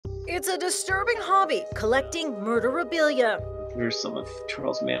It's a disturbing hobby, collecting murderabilia. Here's some of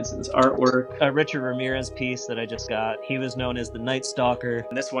Charles Manson's artwork. A Richard Ramirez piece that I just got. He was known as the Night Stalker.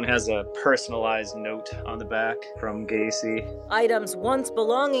 And this one has a personalized note on the back from Gacy. Items once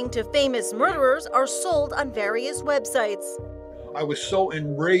belonging to famous murderers are sold on various websites. I was so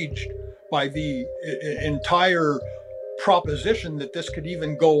enraged by the entire proposition that this could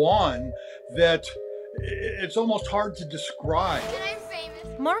even go on that it's almost hard to describe.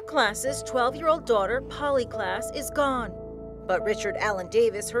 Mark Klass's 12-year-old daughter, Polly Klass, is gone. But Richard Allen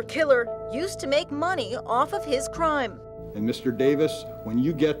Davis, her killer, used to make money off of his crime. And Mr. Davis, when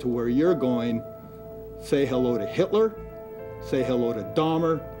you get to where you're going, say hello to Hitler, say hello to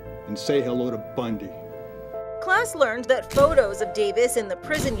Dahmer, and say hello to Bundy. Klass learned that photos of Davis in the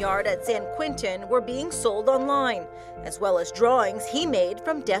prison yard at San Quentin were being sold online, as well as drawings he made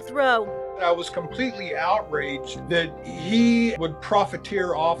from death row. I was completely outraged that he would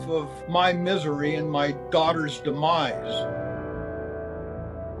profiteer off of my misery and my daughter's demise.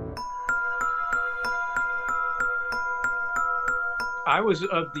 I was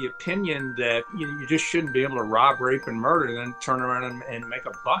of the opinion that you just shouldn't be able to rob, rape, and murder and then turn around and make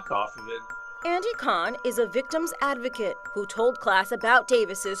a buck off of it. Andy Kahn is a victim's advocate who told Klass about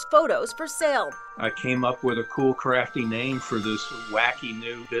Davis's photos for sale. I came up with a cool, crafty name for this wacky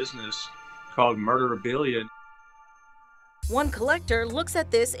new business called Murderabilia. One collector looks at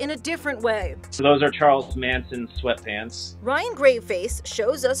this in a different way. So those are Charles Manson sweatpants. Ryan Graveface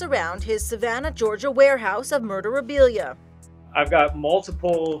shows us around his Savannah, Georgia warehouse of murderabilia. I've got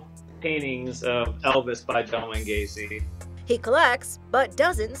multiple paintings of Elvis by John Wayne Gacy. He collects, but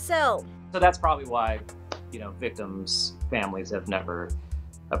doesn't sell. So that's probably why, victims' families have never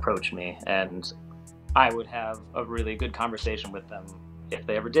approached me, and I would have a really good conversation with them if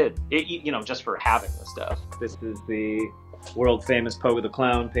they ever did, just for having this stuff. This is the world-famous Pogo the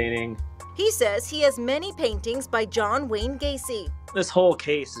Clown painting. He says he has many paintings by John Wayne Gacy. This whole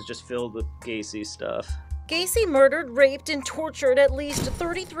case is just filled with Gacy stuff. Gacy murdered, raped, and tortured at least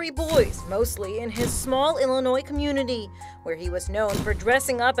 33 boys, mostly in his small Illinois community, where he was known for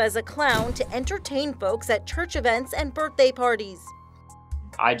dressing up as a clown to entertain folks at church events and birthday parties.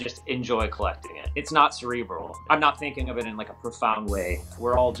 I just enjoy collecting it. It's not cerebral. I'm not thinking of it in like a profound way.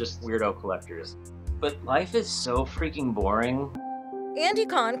 We're all just weirdo collectors. But life is so freaking boring. Andy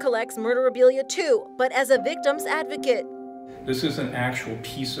Kahn collects murderabilia too, but as a victim's advocate. This is an actual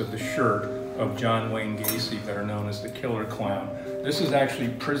piece of the shirt of John Wayne Gacy, better known as the Killer Clown. This is actually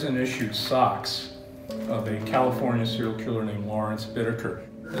prison-issued socks of a California serial killer named Lawrence Bittaker.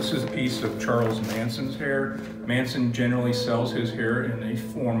 This is a piece of Charles Manson's hair. Manson generally sells his hair in the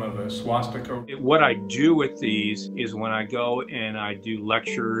form of a swastika. What I do with these is when I go and I do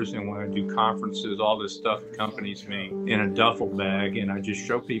lectures and when I do conferences, all this stuff accompanies me in a duffel bag, and I just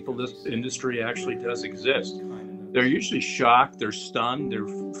show people this industry actually does exist. They're usually shocked, they're stunned, they're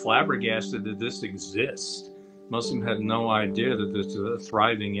flabbergasted that this exists. Most of them had no idea that this is a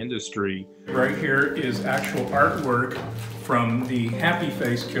thriving industry. Right here is actual artwork from the Happy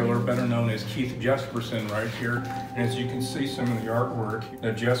Face killer, better known as Keith Jesperson right here. And as you can see some of the artwork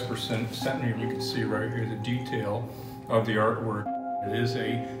that Jesperson sent me, you can see right here the detail of the artwork. It is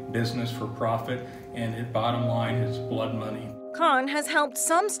a business for profit, and its bottom line is blood money. Kahn has helped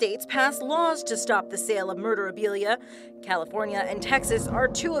some states pass laws to stop the sale of murderabilia. California and Texas are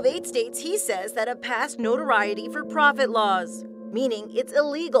 2 of 8 states, he says, that have passed notoriety for profit laws, meaning it's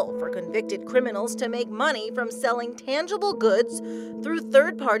illegal for convicted criminals to make money from selling tangible goods through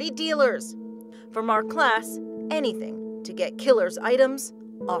third-party dealers. For Mark Klass, anything to get killers' items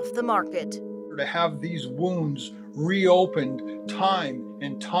off the market. To have these wounds reopened time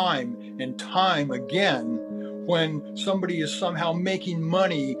and time and time again, when somebody is somehow making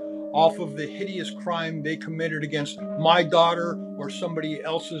money off of the hideous crime they committed against my daughter or somebody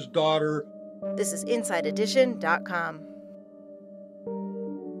else's daughter. This is InsideEdition.com.